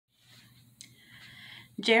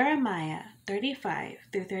Jeremiah 35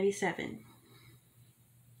 through 37.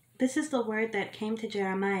 This is the word that came to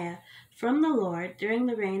Jeremiah from the Lord during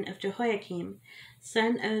the reign of Jehoiakim,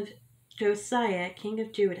 son of Josiah, king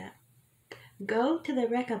of Judah. Go to the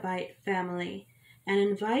Rechabite family and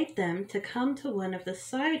invite them to come to one of the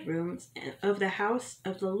side rooms of the house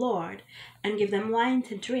of the Lord and give them wine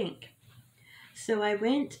to drink. So I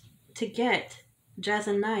went to get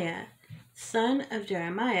Jazaniah, son of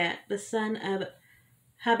Jeremiah, the son of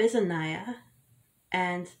Habizaniah,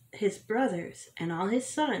 and his brothers and all his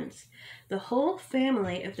sons, the whole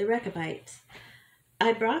family of the Rechabites.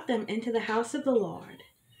 I brought them into the house of the Lord,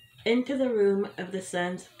 into the room of the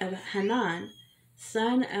sons of Hanan,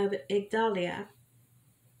 son of Igdaliah,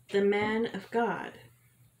 the man of God.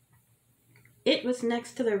 It was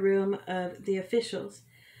next to the room of the officials,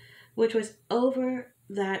 which was over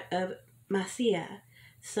that of Maaseiah,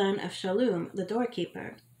 son of Shallum, the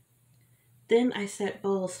doorkeeper. Then I set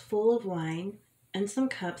bowls full of wine and some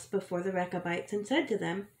cups before the Rechabites and said to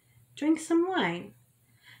them, "Drink some wine."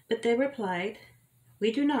 But they replied,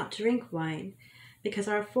 "We do not drink wine, because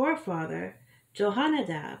our forefather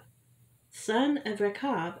Jehonadab, son of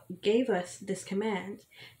Rechab, gave us this command: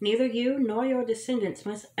 neither you nor your descendants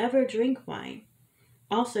must ever drink wine.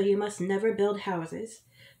 Also, you must never build houses,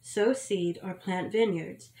 sow seed, or plant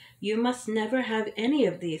vineyards. You must never have any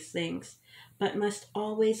of these things, but must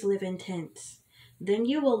always live in tents. Then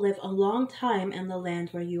you will live a long time in the land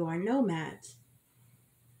where you are nomads.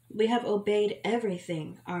 We have obeyed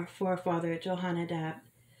everything our forefather Jehonadab,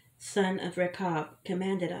 son of Rechab,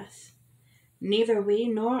 commanded us. Neither we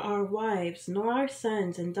nor our wives nor our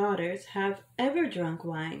sons and daughters have ever drunk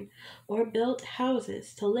wine, or built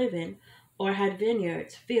houses to live in, or had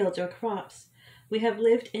vineyards, fields, or crops. We have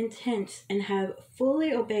lived in tents and have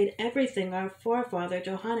fully obeyed everything our forefather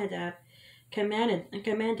Jehonadab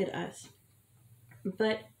commanded us.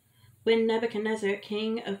 But when Nebuchadnezzar,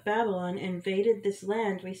 king of Babylon, invaded this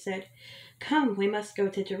land, we said, 'Come, we must go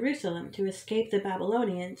to Jerusalem to escape the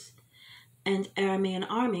Babylonians and Aramean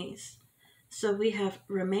armies.' So we have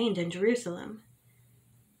remained in Jerusalem."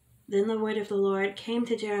 Then the word of the Lord came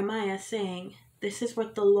to Jeremiah, saying, "This is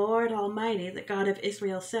what the Lord Almighty, the God of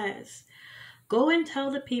Israel, says. Go and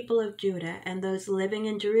tell the people of Judah and those living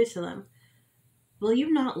in Jerusalem, will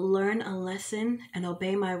you not learn a lesson and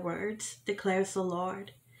obey my words, declares the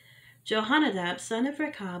Lord? Jehonadab, son of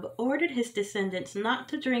Rechab, ordered his descendants not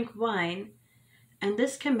to drink wine, and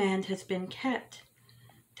this command has been kept.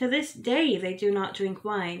 To this day they do not drink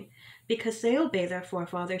wine, because they obey their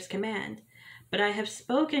forefathers' command. But I have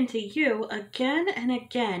spoken to you again and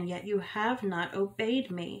again, yet you have not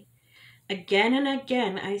obeyed me. Again and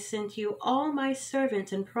again I sent you all my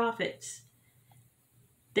servants and prophets.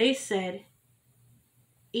 They said,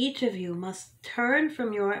 'Each of you must turn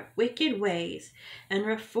from your wicked ways and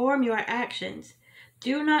reform your actions.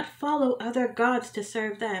 Do not follow other gods to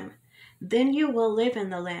serve them. Then you will live in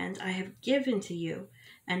the land I have given to you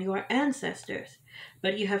and your ancestors.'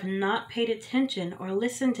 But you have not paid attention or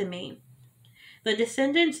listened to me. The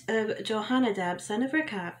descendants of Jehonadab, son of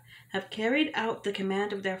Rechab, have carried out the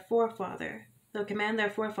command their forefather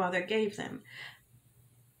gave them.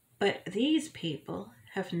 But these people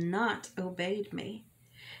have not obeyed me.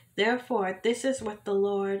 Therefore, this is what the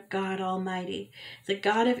Lord God Almighty, the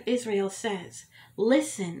God of Israel, says.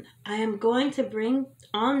 Listen, I am going to bring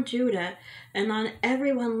on Judah and on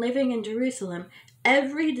everyone living in Jerusalem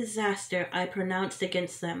every disaster I pronounced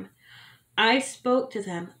against them. I spoke to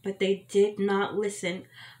them, but they did not listen.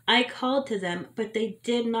 I called to them, but they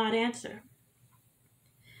did not answer."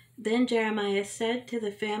 Then Jeremiah said to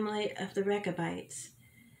the family of the Rechabites,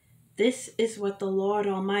 "This is what the Lord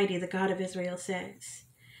Almighty, the God of Israel, says.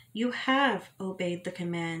 You have obeyed the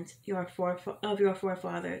command of your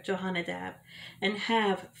forefather Jehonadab, and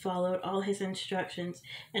have followed all his instructions,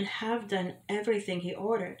 and have done everything he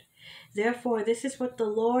ordered. Therefore, this is what the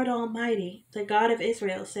Lord Almighty, the God of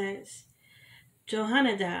Israel, says.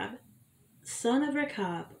 Jehonadab, son of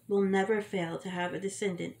Rechab, will never fail to have a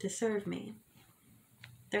descendant to serve me."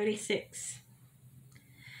 36.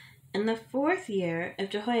 In the 4th year of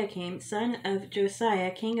Jehoiakim, son of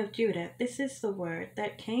Josiah, king of Judah, this is the word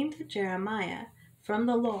that came to Jeremiah from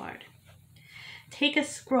the Lord. "Take a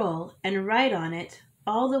scroll and write on it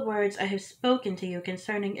all the words I have spoken to you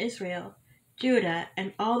concerning Israel, Judah,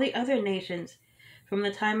 and all the other nations from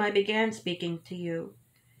the time I began speaking to you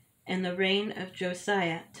in the reign of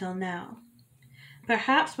Josiah till now.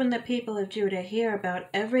 Perhaps when the people of Judah hear about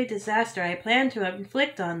every disaster I plan to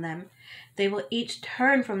inflict on them, they will each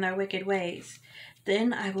turn from their wicked ways.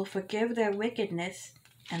 Then I will forgive their wickedness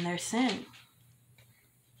and their sin."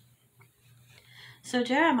 So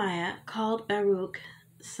Jeremiah called Baruch,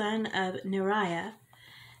 son of Neriah,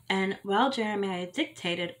 and while Jeremiah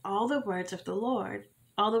dictated all the words of the Lord,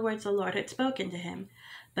 all the words the Lord had spoken to him,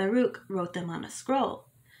 Baruch wrote them on a scroll.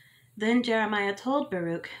 Then Jeremiah told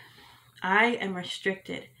Baruch, I am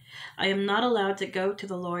restricted. I am not allowed to go to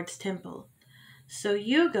the Lord's temple. So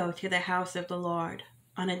you go to the house of the Lord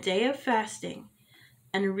on a day of fasting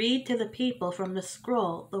and read to the people from the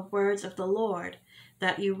scroll the words of the Lord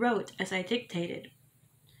that you wrote as I dictated.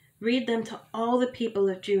 Read them to all the people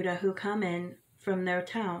of Judah who come in from their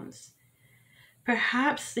towns.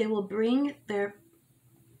 Perhaps they will bring their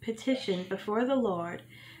petition before the Lord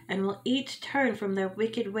and will each turn from their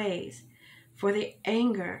wicked ways, for the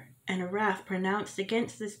anger and wrath pronounced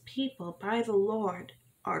against this people by the Lord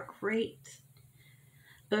are great.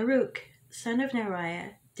 Baruch, son of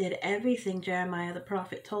Neriah, did everything Jeremiah the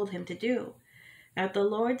prophet told him to do. At the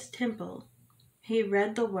Lord's temple, he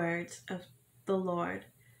read the words of the Lord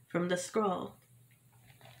from the scroll.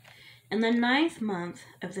 In the 9th month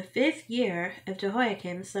of the 5th year of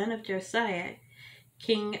Jehoiakim, son of Josiah,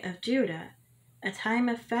 king of Judah, a time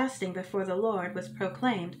of fasting before the Lord was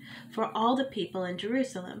proclaimed for all the people in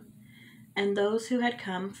Jerusalem, and those who had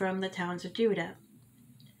come from the towns of Judah.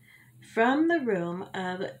 From the room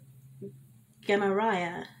of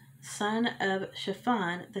Gemariah, son of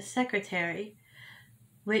Shaphan, the secretary,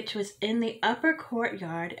 which was in the upper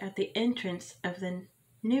courtyard at the entrance of the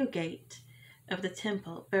new gate of the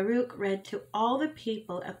temple, Baruch read to all the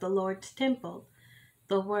people at the Lord's temple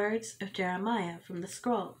the words of Jeremiah from the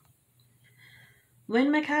scroll.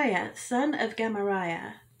 When Micaiah, son of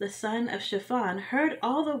Gemariah, the son of Shaphan, heard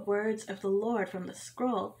all the words of the Lord from the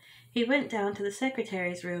scroll, he went down to the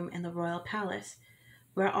secretary's room in the royal palace,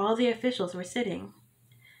 where all the officials were sitting.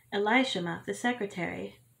 Elishama, the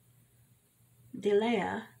secretary,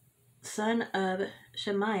 Delaiah, son of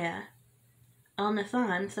Shemaiah,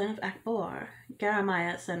 Elnathan, son of Akbor,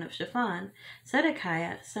 Jeremiah, son of Shaphan,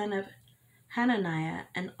 Zedekiah, son of Hananiah,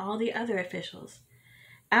 and all the other officials.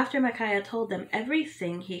 After Micaiah told them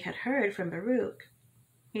everything he had heard from Baruch,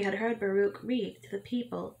 he had heard Baruch read to the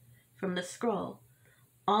people from the scroll.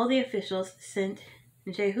 All the officials sent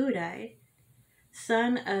Jehudi,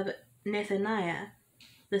 son of Nethaniah,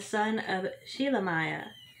 the son of Shelemiah,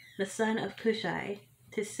 the son of Cushai,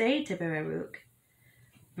 to say to Baruch,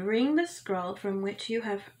 Bring the scroll from which you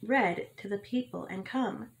have read to the people and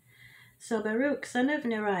come. So Baruch, son of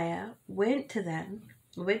Neriah, went to them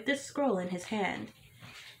with the scroll in his hand.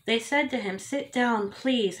 They said to him, Sit down,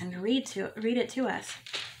 please, and read it to us.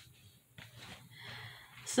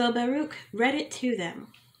 So Baruch read it to them.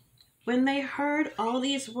 When they heard all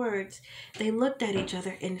these words, they looked at each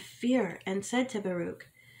other in fear and said to Baruch,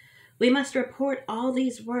 We must report all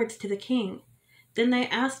these words to the king. Then they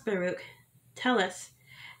asked Baruch, Tell us,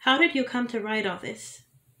 how did you come to write all this?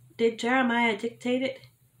 Did Jeremiah dictate it?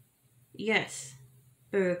 Yes,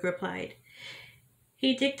 Baruch replied.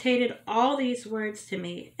 He dictated all these words to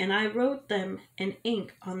me, and I wrote them in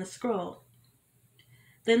ink on the scroll.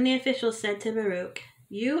 Then the officials said to Baruch,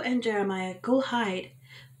 You and Jeremiah go hide.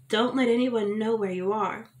 Don't let anyone know where you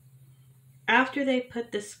are. After they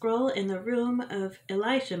put the scroll in the room of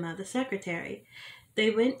Elishama, the secretary, they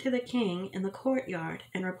went to the king in the courtyard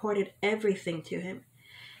and reported everything to him.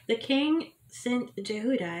 The king sent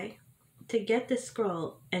Jehudi to get the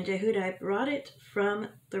scroll, and Jehudi brought it from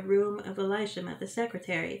the room of Elishama, the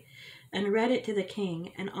secretary, and read it to the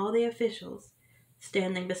king and all the officials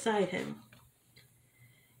standing beside him.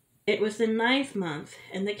 It was the 9th month,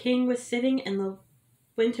 and the king was sitting in the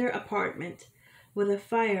winter apartment with a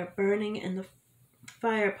fire burning in the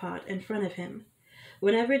fire pot in front of him.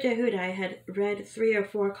 Whenever Jehudi had read 3 or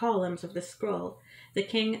 4 columns of the scroll, the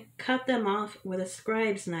king cut them off with a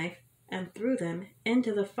scribe's knife and threw them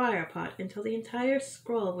into the fire pot until the entire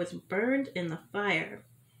scroll was burned in the fire.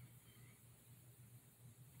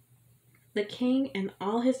 The king and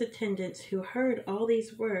all his attendants who heard all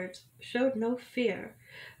these words showed no fear,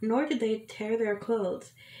 nor did they tear their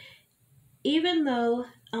clothes. Even though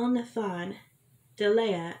Elnathan,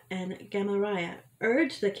 Delaiah, and Gemariah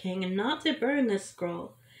urged the king not to burn the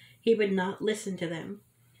scroll, he would not listen to them.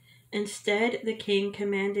 Instead, the king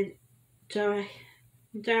commanded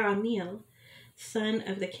Jerahmeel, son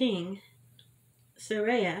of the king,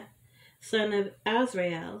 Seraiah, son of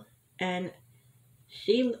Azrael, and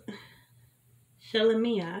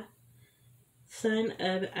Shelemiah, son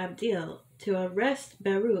of Abdil, to arrest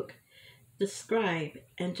Baruch, the scribe,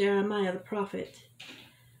 and Jeremiah the prophet.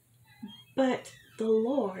 But the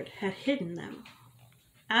Lord had hidden them.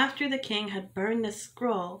 After the king had burned the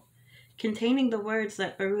scroll containing the words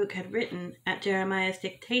that Baruch had written at Jeremiah's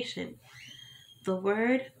dictation, the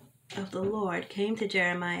word of the Lord came to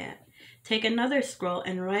Jeremiah. Take another scroll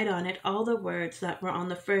and write on it all the words that were on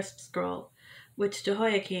the first scroll, which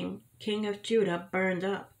Jehoiakim, king of Judah, burned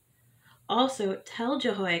up. Also tell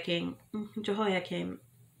Jehoiakim,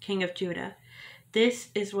 king of Judah, this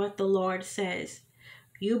is what the Lord says.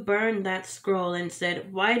 You burned that scroll and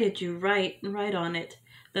said, why did you write on it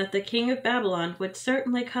that the king of Babylon would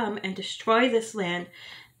certainly come and destroy this land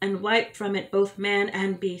and wipe from it both man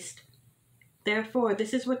and beast? Therefore,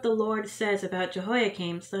 this is what the Lord says about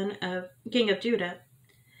Jehoiakim, king of Judah.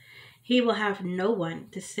 He will have no one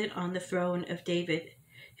to sit on the throne of David.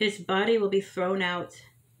 His body will be thrown out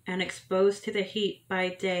and exposed to the heat by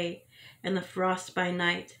day and the frost by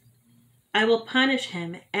night. I will punish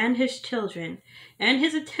him and his children and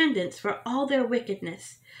his attendants for all their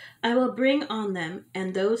wickedness. I will bring on them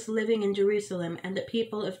and those living in Jerusalem and the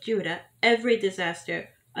people of Judah every disaster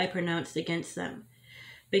I pronounced against them,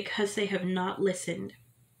 because they have not listened.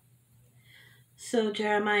 So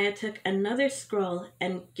Jeremiah took another scroll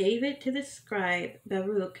and gave it to the scribe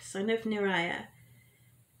Baruch, son of Neriah.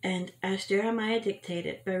 And as Jeremiah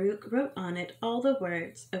dictated, Baruch wrote on it all the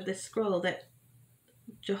words of the scroll that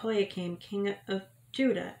Jehoiakim, king of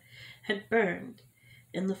Judah, had burned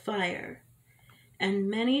in the fire, and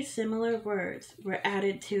many similar words were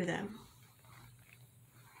added to them.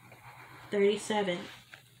 37.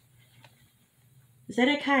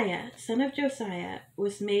 Zedekiah, son of Josiah,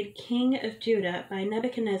 was made king of Judah by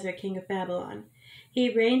Nebuchadnezzar, king of Babylon.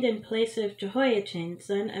 He reigned in place of Jehoiachin,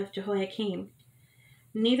 son of Jehoiakim.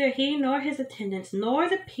 Neither he nor his attendants nor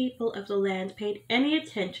the people of the land paid any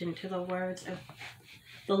attention to the words of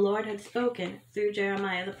the Lord had spoken through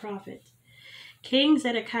Jeremiah the prophet. King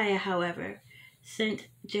Zedekiah, however, sent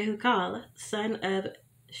Jehukal, son of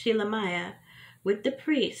Shelemiah, with the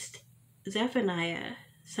priest Zephaniah,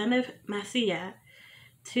 son of Maaseiah,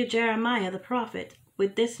 to Jeremiah the prophet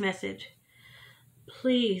with this message: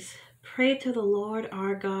 Please pray to the Lord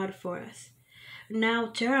our God for us.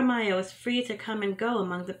 Now Jeremiah was free to come and go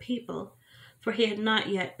among the people, for he had not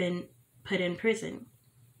yet been put in prison.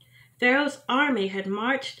 Pharaoh's army had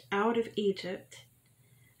marched out of Egypt,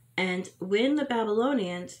 and when the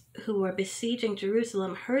Babylonians, who were besieging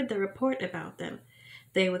Jerusalem, heard the report about them,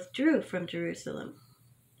 they withdrew from Jerusalem.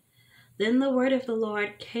 Then the word of the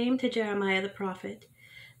Lord came to Jeremiah the prophet.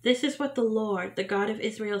 This is what the Lord, the God of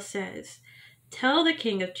Israel, says. Tell the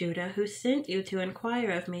king of Judah, who sent you to inquire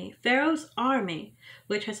of me, Pharaoh's army,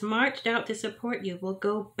 which has marched out to support you, will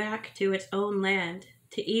go back to its own land,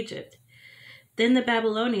 to Egypt. Then the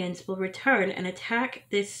Babylonians will return and attack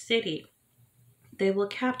this city. They will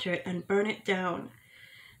capture it and burn it down.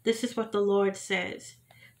 This is what the Lord says.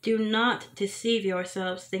 Do not deceive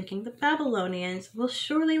yourselves, thinking the Babylonians will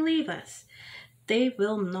surely leave us. They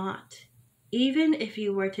will not. Even if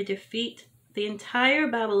you were to defeat the entire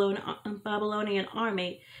Babylonian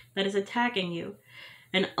army that is attacking you,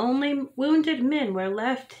 and only wounded men were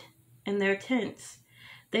left in their tents,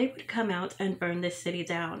 they would come out and burn this city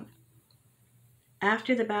down.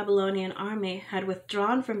 After the Babylonian army had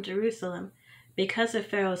withdrawn from Jerusalem, because of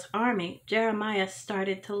Pharaoh's army, Jeremiah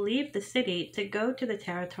started to leave the city to go to the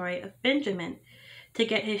territory of Benjamin to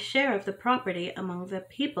get his share of the property among the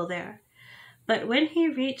people there. But when he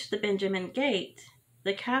reached the Benjamin gate,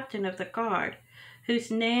 the captain of the guard,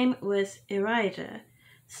 whose name was Irijah,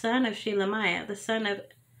 son of Shelemiah, the son of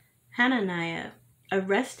Hananiah,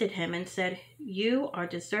 arrested him and said, You are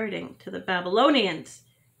deserting to the Babylonians.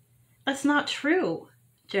 That's not true,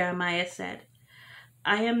 Jeremiah said.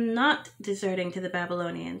 I am not deserting to the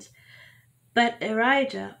Babylonians. But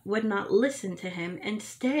Irijah would not listen to him.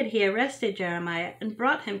 Instead, he arrested Jeremiah and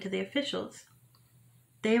brought him to the officials.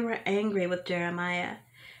 They were angry with Jeremiah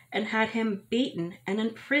and had him beaten and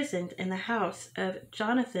imprisoned in the house of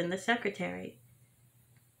Jonathan the secretary,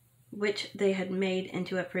 which they had made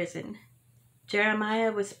into a prison.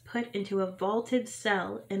 Jeremiah was put into a vaulted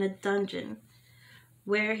cell in a dungeon,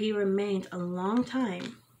 where he remained a long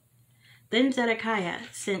time. Then Zedekiah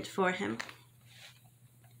sent for him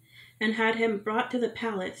and had him brought to the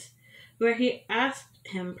palace, where he asked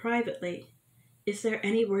him privately, Is there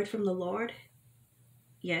any word from the Lord?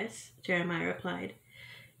 Yes, Jeremiah replied.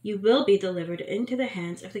 You will be delivered into the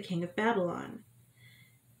hands of the king of Babylon.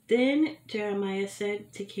 Then Jeremiah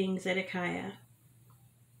said to King Zedekiah,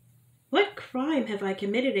 What crime have I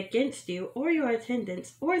committed against you, or your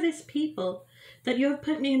attendants, or this people, that you have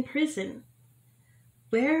put me in prison?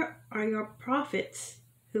 Where are your prophets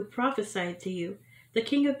who prophesied to you, The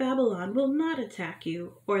king of Babylon will not attack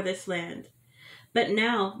you or this land? But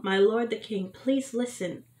now, my lord the king, please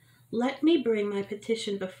listen. Let me bring my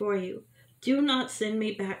petition before you. Do not send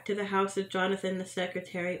me back to the house of Jonathan the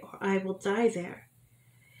secretary, or I will die there.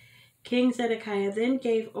 King Zedekiah then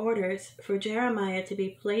gave orders for Jeremiah to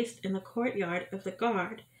be placed in the courtyard of the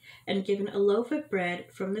guard and given a loaf of bread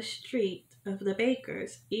from the street of the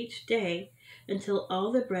bakers each day until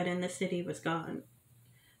all the bread in the city was gone.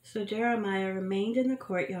 So Jeremiah remained in the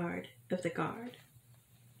courtyard of the guard.